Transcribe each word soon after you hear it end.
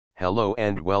Hello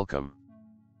and welcome.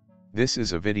 This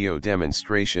is a video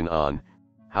demonstration on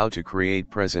how to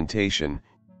create presentation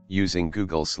using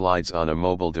Google Slides on a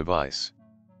mobile device.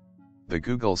 The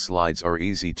Google Slides are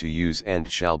easy to use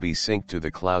and shall be synced to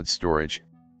the cloud storage,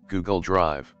 Google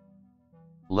Drive.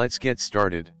 Let's get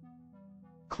started.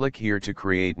 Click here to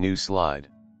create new slide.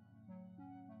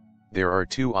 There are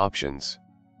two options: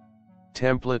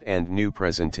 template and new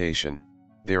presentation.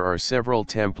 There are several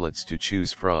templates to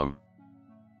choose from.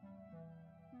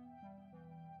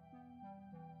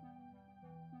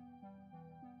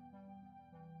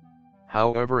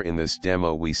 However, in this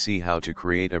demo we see how to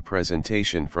create a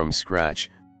presentation from scratch.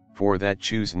 For that,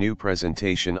 choose New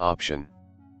Presentation option.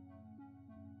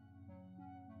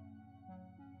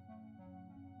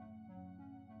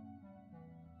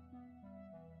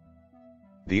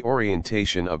 The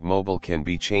orientation of mobile can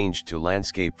be changed to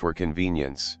landscape for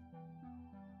convenience.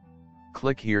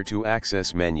 Click here to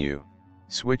access menu.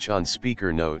 Switch on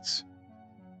Speaker Notes.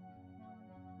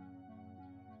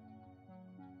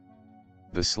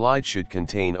 The slide should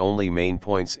contain only main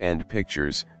points and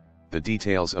pictures. The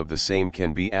details of the same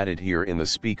can be added here in the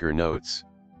Speaker Notes.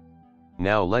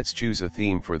 Now let's choose a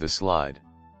theme for the slide.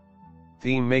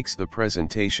 Theme makes the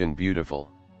presentation beautiful.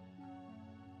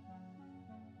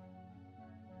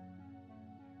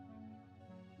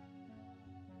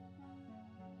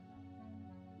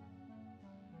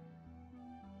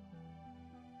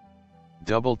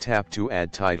 Double tap to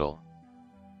add title.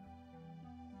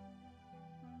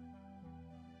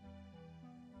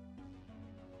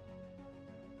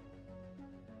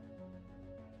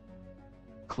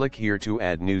 Click here to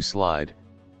add new slide.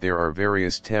 There are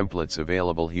various templates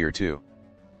available here too.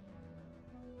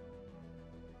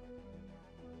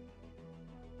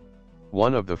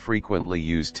 One of the frequently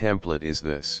used template is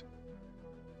this.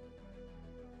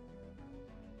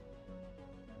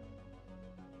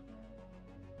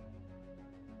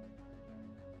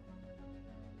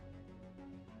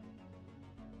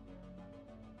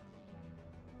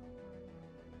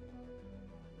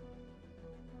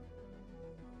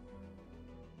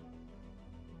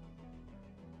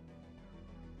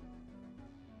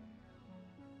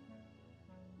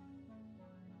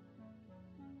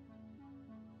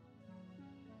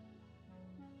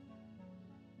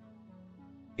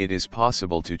 It is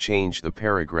possible to change the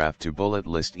paragraph to bullet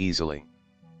list easily.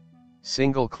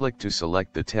 Single click to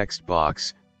select the text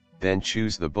box, then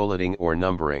choose the bulleting or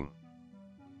numbering.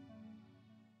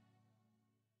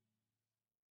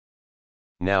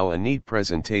 Now a neat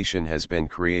presentation has been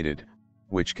created,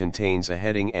 which contains a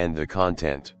heading and the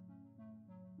content.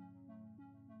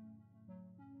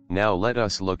 Now let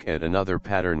us look at another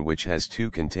pattern which has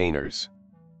two containers.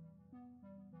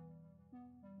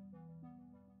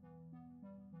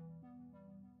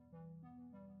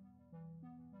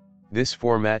 This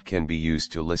format can be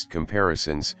used to list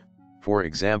comparisons, for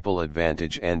example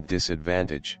advantage and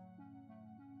disadvantage.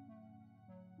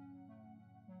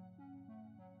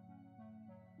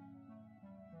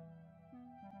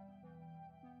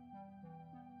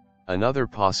 Another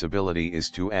possibility is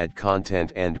to add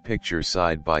content and picture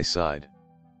side by side.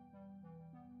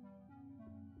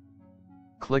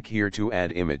 Click here to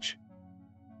add image.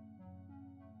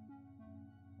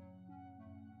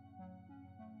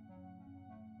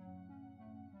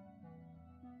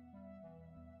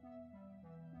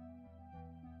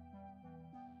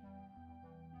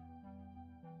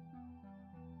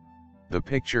 The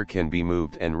picture can be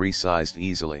moved and resized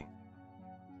easily.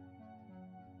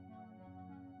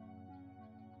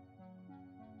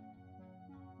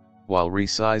 While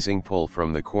resizing, pull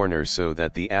from the corner so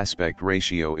that the aspect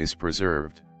ratio is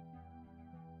preserved.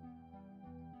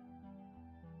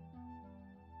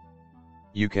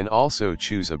 You can also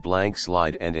choose a blank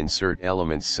slide and insert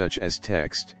elements such as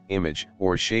text, image,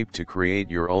 or shape to create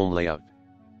your own layout.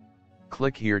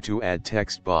 Click here to add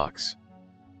text box.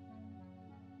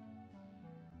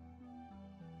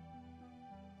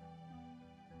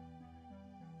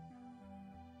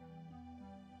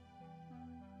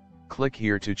 Click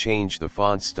here to change the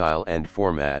font style and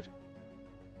format.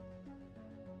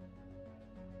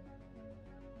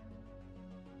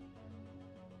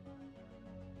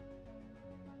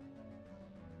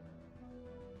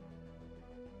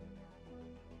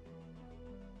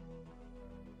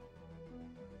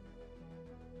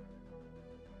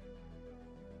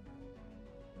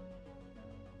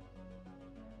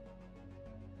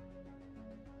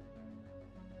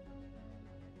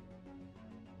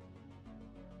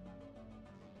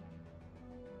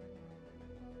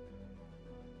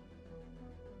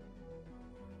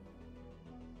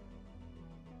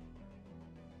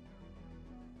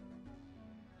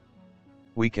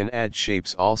 We can add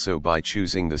shapes also by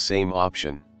choosing the same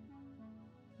option.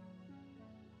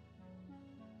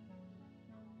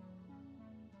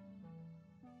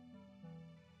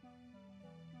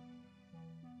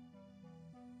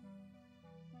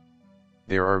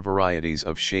 There are varieties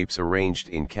of shapes arranged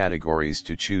in categories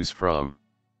to choose from.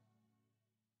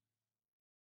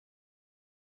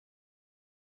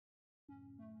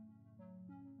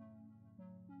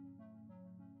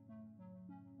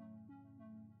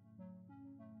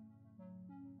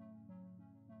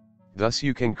 Thus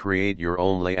you can create your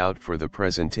own layout for the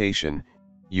presentation.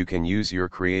 You can use your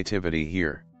creativity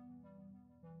here.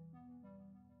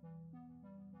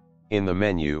 In the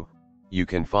menu, you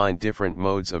can find different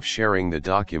modes of sharing the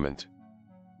document.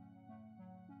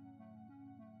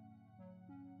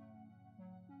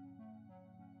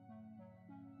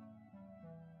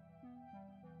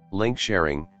 Link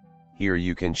sharing, here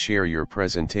you can share your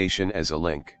presentation as a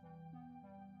link.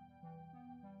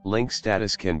 Link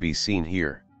status can be seen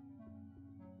here.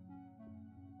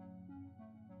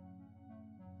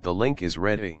 The link is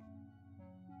ready.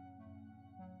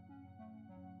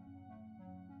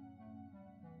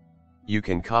 You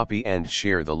can copy and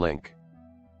share the link.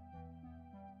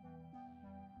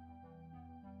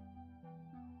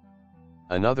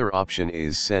 Another option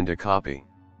is send a copy.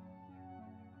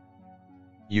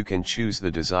 You can choose the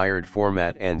desired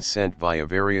format and send via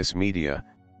various media,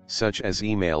 such as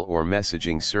email or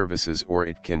messaging services, or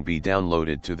it can be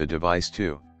downloaded to the device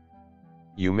too.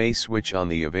 You may switch on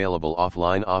the available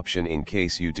offline option in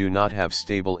case you do not have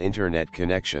stable internet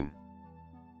connection.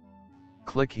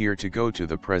 Click here to go to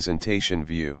the presentation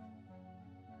view.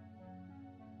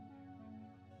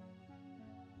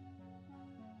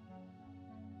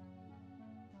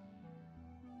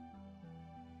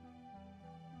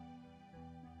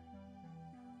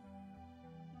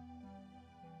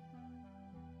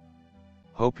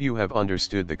 Hope you have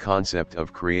understood the concept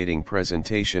of creating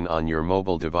presentation on your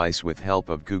mobile device with help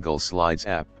of Google Slides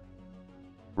app.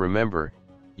 Remember,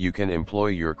 you can employ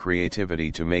your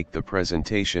creativity to make the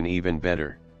presentation even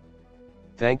better.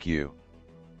 Thank you.